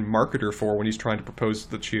something that he can market her for when he's trying to propose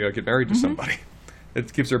that she get married to somebody.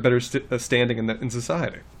 It gives her a better standing in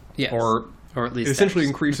society. Yes. Or at least it essentially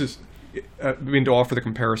increases... to offer the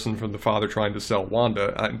comparison from the father trying to sell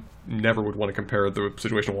Wanda, I never would want to compare the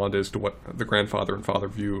situation of Wanda as to what the grandfather and father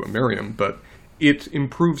view Miriam, but it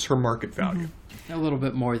improves her market value. A little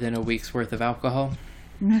bit more than a week's worth of alcohol.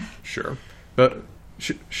 Sure. But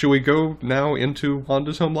should we go now into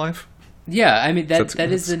Wanda's home life? Yeah, I mean,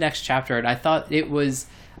 that is the next chapter, and I thought it was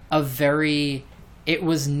it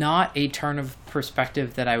was not a turn of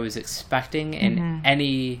perspective that I was expecting in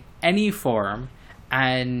any form,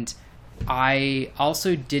 and I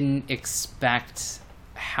also didn't expect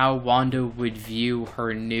how Wanda would view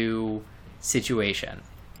her new situation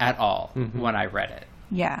at all when I read it.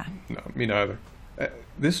 Yeah. No, me neither.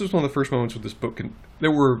 This was one of the first moments with this book.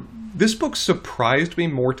 This book surprised me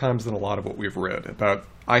more times than a lot of what we've read.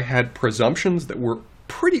 I had presumptions that were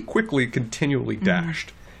pretty quickly continually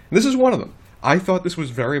dashed. And this is one of them. I thought this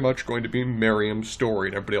was very much going to be Miriam's story,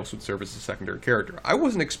 and everybody else would serve as a secondary character. I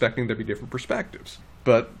wasn't expecting there to be different perspectives.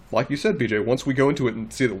 But, like you said, BJ, once we go into it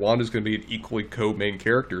and see that Wanda's going to be an equally co-main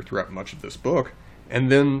character throughout much of this book,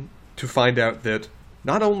 and then to find out that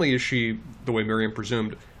not only is she, the way Miriam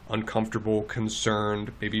presumed, uncomfortable,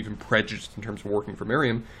 concerned, maybe even prejudiced in terms of working for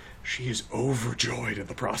Miriam, she is overjoyed at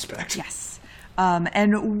the prospect. Yes.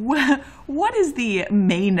 And what is the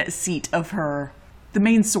main the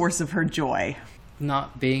main source of her joy?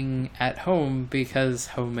 Not being at home, because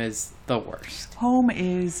home is the worst. Home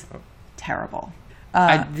is terrible.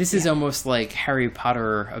 This is almost like Harry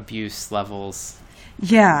Potter abuse levels.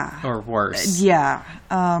 Yeah. Or worse. Yeah.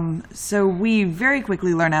 So we very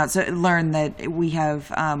quickly learn that we have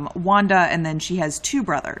Wanda, and then she has two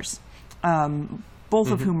brothers,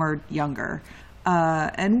 both of whom are younger.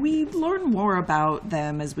 And we learn more about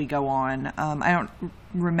them as we go on. I don't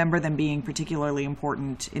remember them being particularly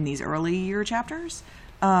important in these early year chapters.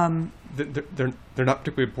 They're not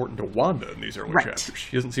particularly important to Wanda in these early chapters.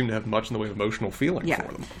 She doesn't seem to have much in the way of emotional feeling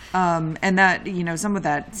for them. And that, some of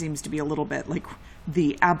that seems to be a little bit like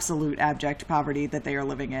the absolute abject poverty that they are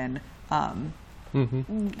living in.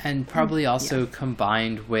 And probably also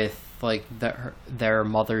combined with like their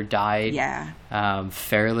mother died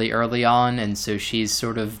fairly early on, and so she's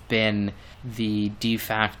sort of been the de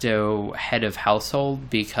facto head of household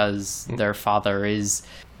because their father is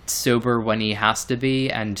sober when he has to be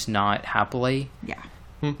and not happily.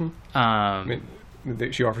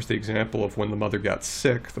 She offers the example of when the mother got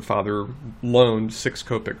sick, the father loaned 6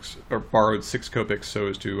 kopecks, or borrowed 6 kopecks so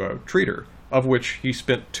as to treat her, of which he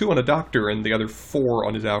spent 2 on a doctor and the other 4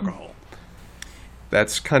 on his alcohol.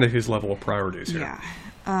 That's kind of his level of priorities here. Yeah.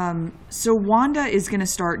 So Wanda is going to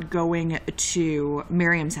start going to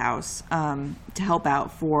Miriam's house to help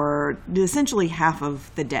out for essentially half of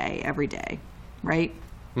the day, every day, right?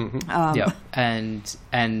 And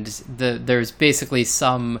there's basically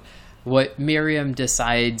what Miriam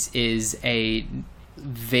decides is a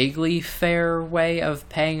vaguely fair way of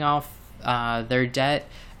paying off their debt,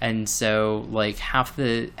 and so like half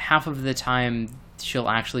of the time she'll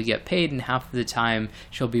actually get paid, and half of the time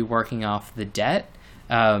she'll be working off the debt,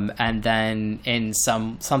 and then in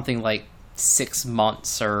something like 6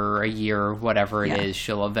 months or a year or whatever it is,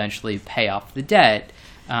 she'll eventually pay off the debt.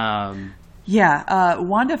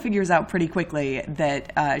 Wanda figures out pretty quickly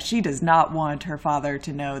that she does not want her father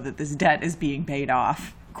to know that this debt is being paid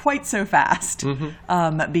off quite so fast.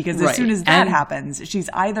 Because as soon as that happens, she's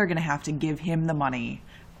either going to have to give him the money,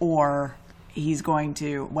 or he's going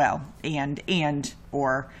to,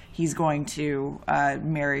 or he's going to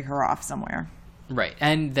marry her off somewhere. Right,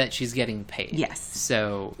 and that she's getting paid. Yes.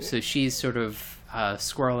 So she's sort of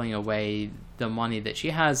squirreling away the money that she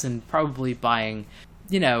has and probably buying,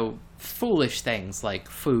 foolish things like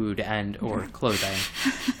food and or clothing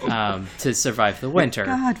to survive the winter.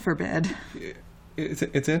 God forbid.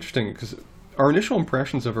 It's interesting because our initial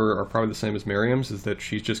impressions of her are probably the same as Miriam's, is that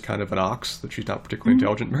she's just kind of an ox, that she's not particularly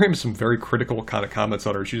intelligent. Miriam has some very critical kind of comments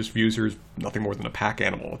on her. She just views her as nothing more than a pack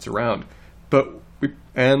animal that's around.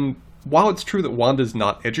 And while it's true that Wanda's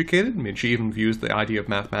not educated, I mean, she even views the idea of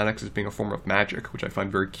mathematics as being a form of magic, which I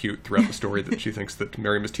find very cute throughout the story, that she thinks that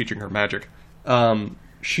Miriam is teaching her magic.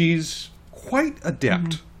 She's quite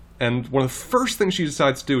adept. And one of the first things she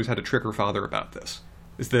decides to do is how to trick her father about this.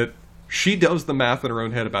 Is that she does the math in her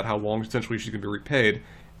own head about how long essentially she's going to be repaid,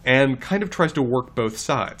 and kind of tries to work both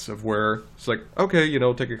sides of where it's like, okay,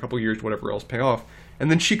 it'll take a couple years, whatever else, pay off. And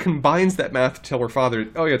then she combines that math to tell her father,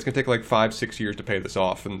 oh yeah, it's going to take like 5-6 years to pay this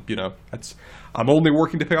off. And, I'm only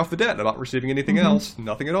working to pay off the debt. I'm not receiving anything else.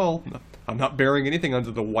 Nothing at all. I'm not burying anything under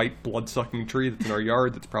the white blood-sucking tree that's in our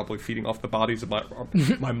yard that's probably feeding off the bodies of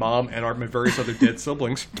my mom and my various other dead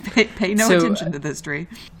siblings. Pay no attention to this tree.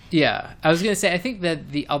 Yeah, I was going to say, I think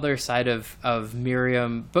that the other side of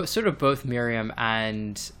Miriam, both Miriam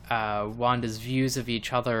and Wanda's views of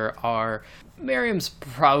each other are, Miriam's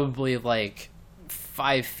probably like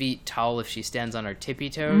 5 feet tall if she stands on her tippy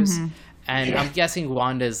toes. And I'm guessing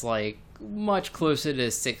Wanda's like much closer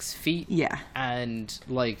to 6 feet. Yeah. And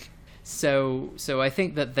like, so I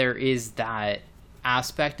think that there is that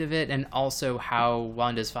aspect of it, and also how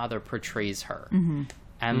Wanda's father portrays her.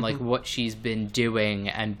 And like what she's been doing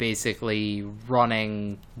and basically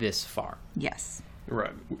running this farm. Yes.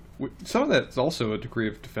 Right. Some of that's also a degree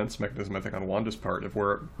of defense mechanism, I think, on Wanda's part, of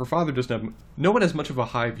where her father doesn't have... No one has much of a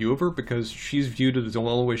high view of her because she's viewed as the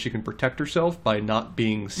only way she can protect herself by not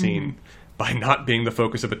being seen, by not being the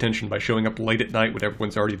focus of attention, by showing up late at night when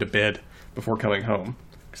everyone's already to bed before coming home.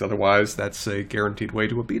 Because otherwise, that's a guaranteed way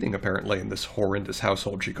to a beating, apparently, in this horrendous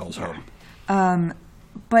household she calls home.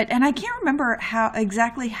 And I can't remember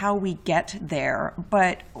exactly how we get there,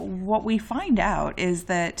 but what we find out is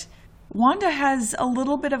that Wanda has a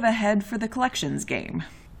little bit of a head for the collections game.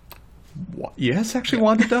 Yes, actually,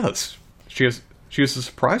 Wanda does. She has a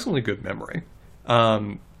surprisingly good memory.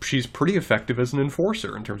 She's pretty effective as an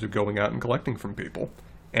enforcer in terms of going out and collecting from people.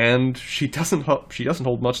 And she doesn't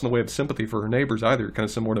hold much in the way of sympathy for her neighbors either, kind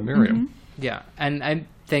of similar to Miriam. Yeah, and I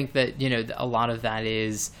think that, a lot of that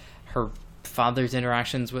is her father's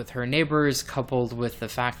interactions with her neighbors, coupled with the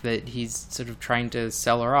fact that he's sort of trying to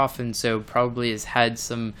sell her off, and so probably has had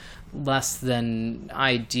some less than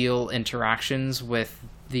ideal interactions with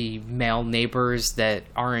the male neighbors that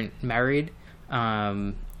aren't married.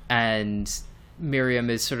 And Miriam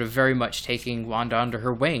is sort of very much taking Wanda under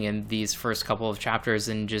her wing in these first couple of chapters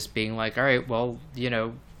and just being like, all right, well,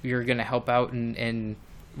 you're going to help out in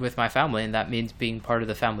with my family, and that means being part of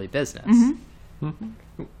the family business.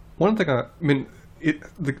 One thing,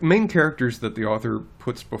 the main characters that the author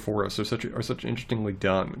puts before us are such interestingly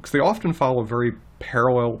done, because they often follow very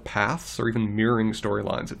parallel paths or even mirroring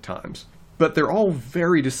storylines at times. But they're all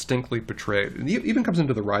very distinctly portrayed. And it even comes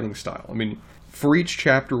into the writing style. For each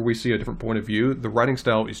chapter we see a different point of view, the writing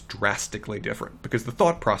style is drastically different, because the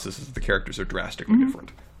thought processes of the characters are drastically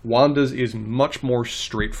different. Wanda's is much more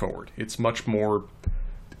straightforward. It's much more...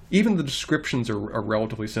 Even the descriptions are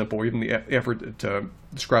relatively simple, even the effort at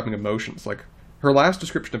describing emotions. Like, her last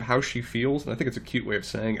description of how she feels, and I think it's a cute way of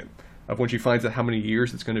saying it, of when she finds out how many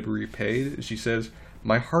years it's going to be repaid, she says,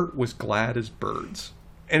 "My heart was glad as birds."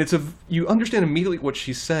 And you understand immediately what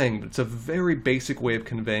she's saying, but it's a very basic way of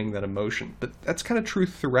conveying that emotion. But that's kind of true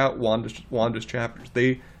throughout Wanda's chapters.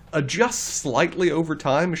 They adjust slightly over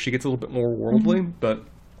time as she gets a little bit more worldly, but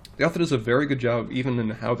the author does a very good job, even in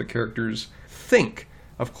how the characters think,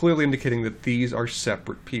 of clearly indicating that these are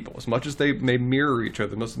separate people. As much as they may mirror each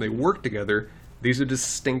other, as much as they work together, these are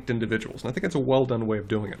distinct individuals. And I think it's a well-done way of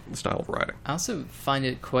doing it in the style of writing. I also find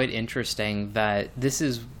it quite interesting that this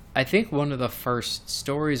is, I think, one of the first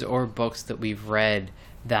stories or books that we've read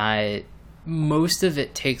that most of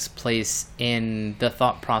it takes place in the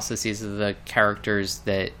thought processes of the characters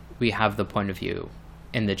that we have the point of view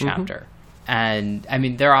in the chapter. And I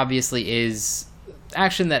mean, there obviously is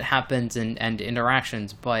action that happens and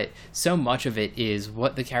interactions, but so much of it is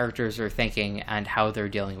what the characters are thinking and how they're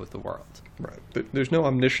dealing with the world. Right. There's no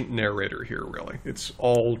omniscient narrator here, really. It's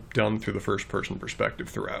all done through the first-person perspective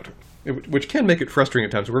throughout, which can make it frustrating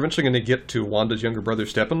at times. We're eventually going to get to Wanda's younger brother,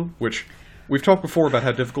 Stepan, which we've talked before about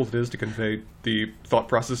how difficult it is to convey the thought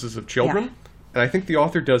processes of children, and I think the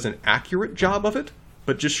author does an accurate job of it,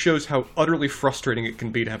 but just shows how utterly frustrating it can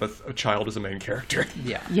be to have a child as a main character.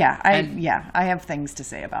 I have things to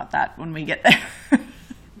say about that when we get there.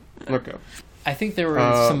 Okay. I think there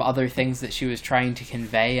were some other things that she was trying to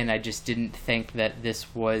convey, and I just didn't think that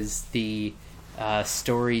this was the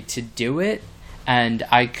story to do it. And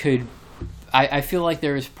I feel like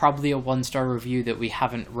there is probably a 1-star review that we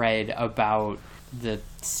haven't read about the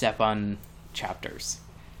Stepan chapters.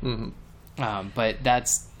 But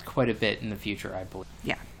that's quite a bit in the future, I believe.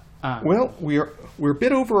 Yeah. Well, we're a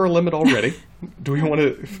bit over our limit already. Do we want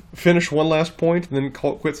to finish one last point and then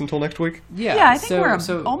call it quits until next week? Yeah, I think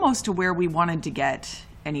we're almost to where we wanted to get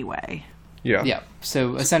anyway. Yeah.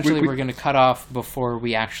 So essentially, we're going to cut off before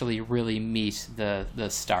we actually really meet the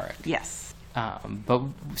Starrick. Yes. But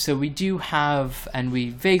so we do have, and we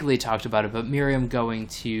vaguely talked about it, but Miriam going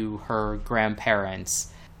to her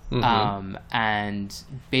grandparents, and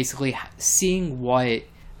basically seeing what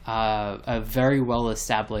a very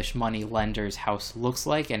well-established money lender's house looks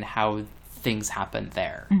like and how things happen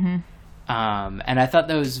there. And I thought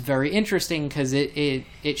that was very interesting because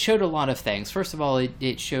it showed a lot of things. First of all,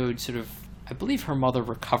 it showed sort of, I believe her mother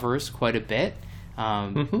recovers quite a bit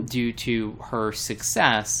due to her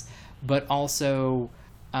success, but also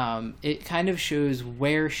it kind of shows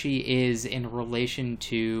where she is in relation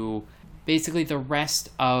to basically the rest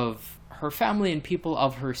of her family and people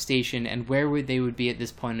of her station, and where they would be at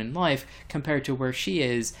this point in life compared to where she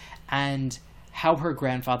is, and how her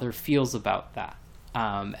grandfather feels about that.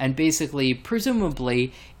 And basically,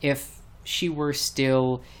 presumably, if she were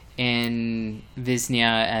still in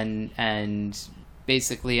Viznia and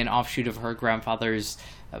basically an offshoot of her grandfather's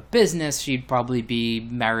business, she'd probably be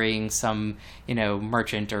marrying some,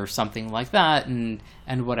 merchant or something like that, and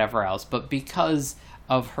whatever else. But because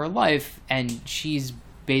of her life, and she's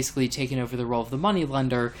basically taken over the role of the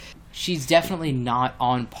moneylender, she's definitely not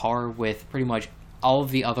on par with pretty much all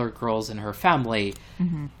of the other girls in her family,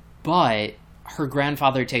 but her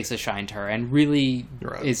grandfather takes a shine to her and really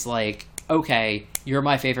is like, okay, you're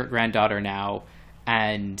my favorite granddaughter now,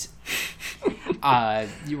 and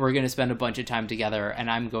we're going to spend a bunch of time together, and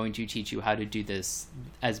I'm going to teach you how to do this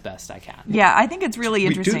as best I can. Yeah, I think it's really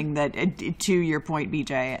interesting that, to your point,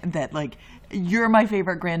 BJ, that, like, you're my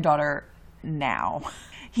favorite granddaughter now.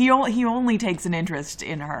 He only takes an interest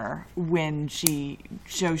in her when she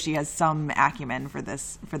shows she has some acumen for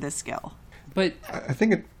this skill. But I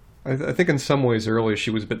think in some ways early she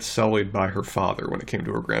was a bit sullied by her father when it came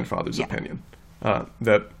to her grandfather's opinion.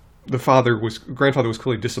 That grandfather was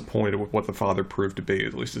clearly disappointed with what the father proved to be,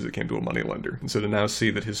 at least as it came to a moneylender. And so to now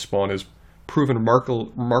see that his spawn is proven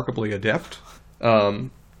remarkably adept,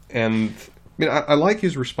 and I mean, I like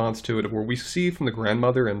his response to it, where we see from the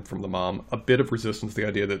grandmother and from the mom a bit of resistance to the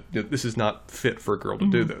idea that this is not fit for a girl to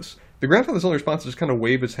do this. The grandfather's only response is just kind of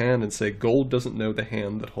wave his hand and say, "Gold doesn't know the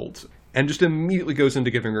hand that holds it," and just immediately goes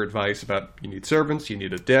into giving her advice about, you need servants, you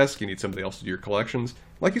need a desk, you need somebody else to do your collections.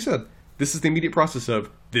 Like you said, this is the immediate process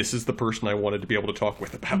of, this is the person I wanted to be able to talk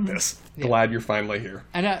with about this. Yeah. Glad you're finally here.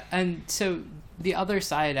 And so the other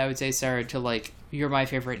side, I would say, Sarah, to like, you're my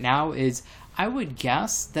favorite now, is I would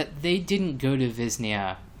guess that they didn't go to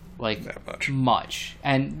Viznia like that much.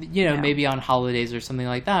 And, maybe on holidays or something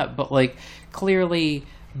like that. But like, clearly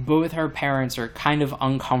both her parents are kind of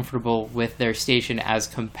uncomfortable with their station as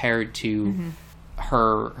compared to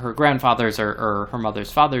her grandfather's or her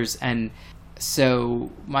mother's father's. And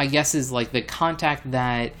so my guess is like the contact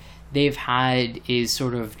that they've had is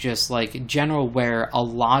sort of just like general, where a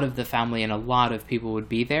lot of the family and a lot of people would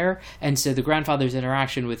be there. And so the grandfather's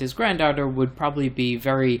interaction with his granddaughter would probably be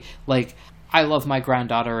very like, I love my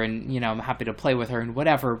granddaughter and, I'm happy to play with her and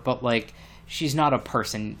whatever, but like, she's not a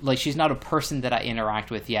person. Like, she's not a person that I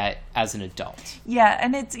interact with yet as an adult. Yeah,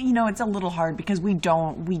 and it's, it's a little hard because we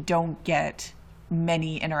don't get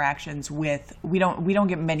many interactions with, we don't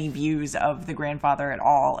get many views of the grandfather at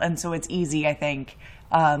all. And so it's easy, I think,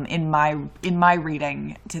 in my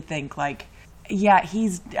reading to think like, yeah,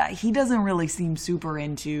 he doesn't really seem super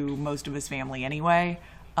into most of his family anyway,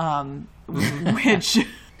 which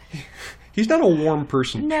he's not a warm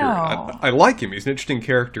person. No, I like him. He's an interesting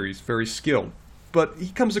character. He's very skilled, but he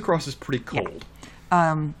comes across as pretty cold.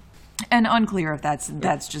 Yeah. And unclear if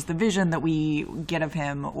that's just the vision that we get of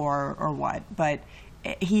him or what. But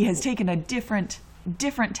he has taken a different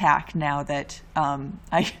tack now that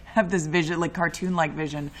I have this vision, like cartoon-like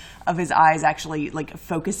vision of his eyes actually like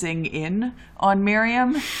focusing in on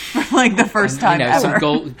Miriam for like the first time ever.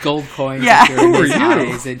 Some gold coins yeah. in his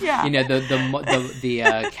eyes, and yeah.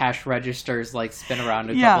 the cash registers like spin around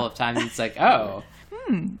a couple of times. And it's like, oh,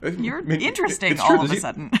 you're interesting it's true. all of a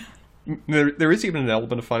sudden. There is even an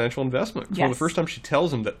element of financial investment. Yes. Well, the first time she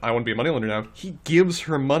tells him that I want to be a moneylender now, he gives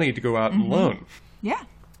her money to go out and loan. Yeah.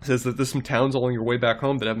 Says that there's some towns along your way back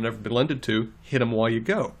home that have never been lended to. Hit them while you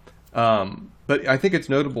go. But I think it's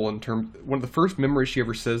notable in terms. One of the first memories she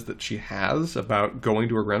ever says that she has about going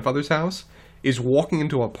to her grandfather's house is walking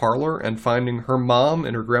into a parlor and finding her mom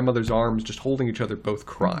in her grandmother's arms, just holding each other, both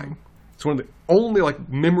crying. It's one of the only like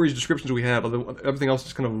memories descriptions we have. Although everything else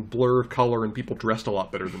is kind of a blur of color and people dressed a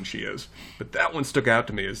lot better than she is. But that one stuck out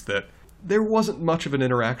to me is that there wasn't much of an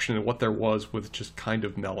interaction in what there was with just kind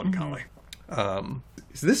of melancholy.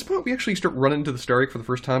 Is this point we actually start running into the Starrick for the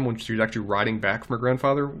first time when she's actually riding back from her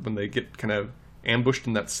grandfather when they get kind of ambushed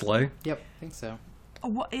in that sleigh? Yep, I think so.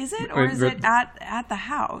 What is it, or is it at the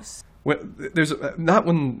house? Well, there's not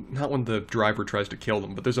when the driver tries to kill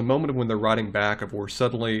them, but there's a moment when they're riding back of where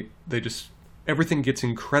suddenly everything gets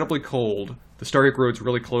incredibly cold. The Starrick Road's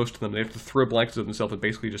really close to them. They have to throw blankets over themselves and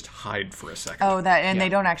basically just hide for a second. Oh, they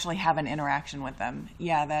don't actually have an interaction with them.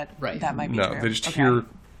 Yeah, that might be true. No,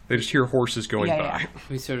 they just hear horses going by. Yeah.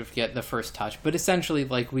 We sort of get the first touch, but essentially,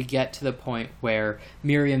 like, we get to the point where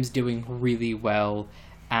Miriam's doing really well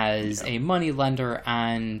as a money lender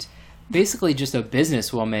and basically just a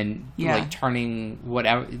businesswoman, like turning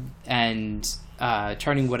whatever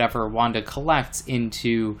Wanda collects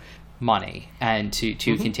into money and to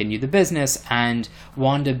continue the business, and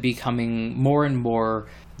Wanda becoming more and more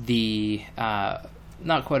the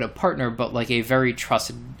not quite a partner, but like a very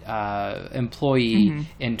trusted employee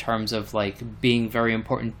in terms of like being very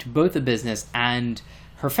important to both the business and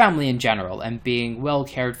her family in general, and being well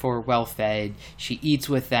cared for, well fed. She eats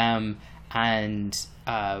with them and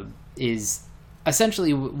is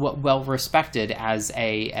essentially well respected as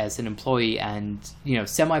an employee and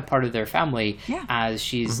semi part of their family, as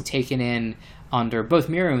she's taken in under both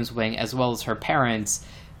Miriam's wing as well as her parents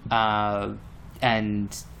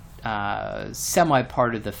and semi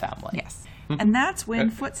part of the family. Yes. And that's when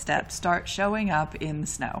footsteps start showing up in the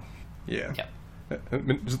snow. Yeah.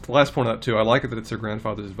 Just the last point out too, I like it that it's their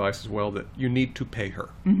grandfather's advice as well, that you need to pay her.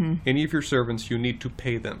 Any of your servants, you need to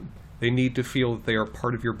pay them. They need to feel that they are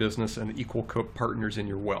part of your business and equal partners in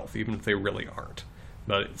your wealth, even if they really aren't.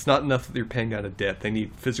 But it's not enough that you're paying down a debt. They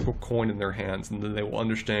need physical coin in their hands, and then they will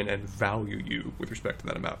understand and value you with respect to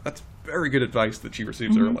that amount. That's very good advice that she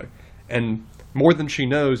receives early. And more than she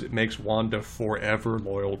knows, it makes Wanda forever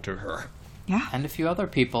loyal to her. Yeah. And a few other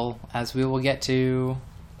people, as we will get to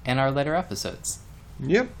in our later episodes.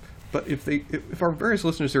 Yep. But if our various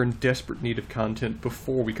listeners are in desperate need of content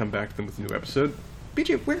before we come back to them with a new episode,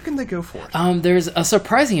 BJ, where can they go for it? There's a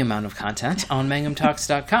surprising amount of content on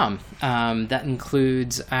MangumTalks.com. That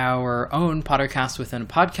includes our own Pottercast within a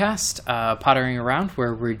podcast, Pottering Around,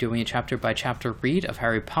 where we're doing a chapter-by-chapter read of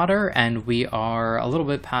Harry Potter, and we are a little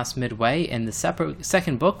bit past midway in the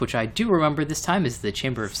second book, which I do remember this time is The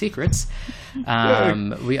Chamber of Secrets.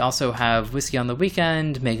 We also have Whiskey on the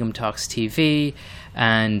Weekend, Mangum Talks TV,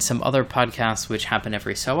 and some other podcasts which happen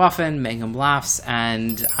every so often, Mangum Laughs,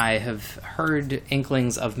 and I have heard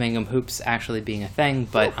inklings of Mangum Hoops actually being a thing,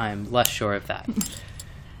 but I'm less sure of that.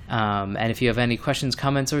 And if you have any questions,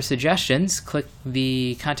 comments, or suggestions, click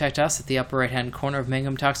the Contact Us at the upper right-hand corner of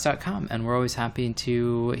MangumTalks.com, and we're always happy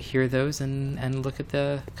to hear those and look at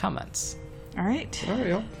the comments. All right. All right,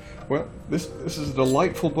 y'all. Well, this is a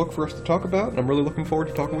delightful book for us to talk about, and I'm really looking forward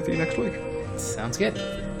to talking with you next week. Sounds good.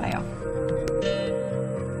 Bye, y'all.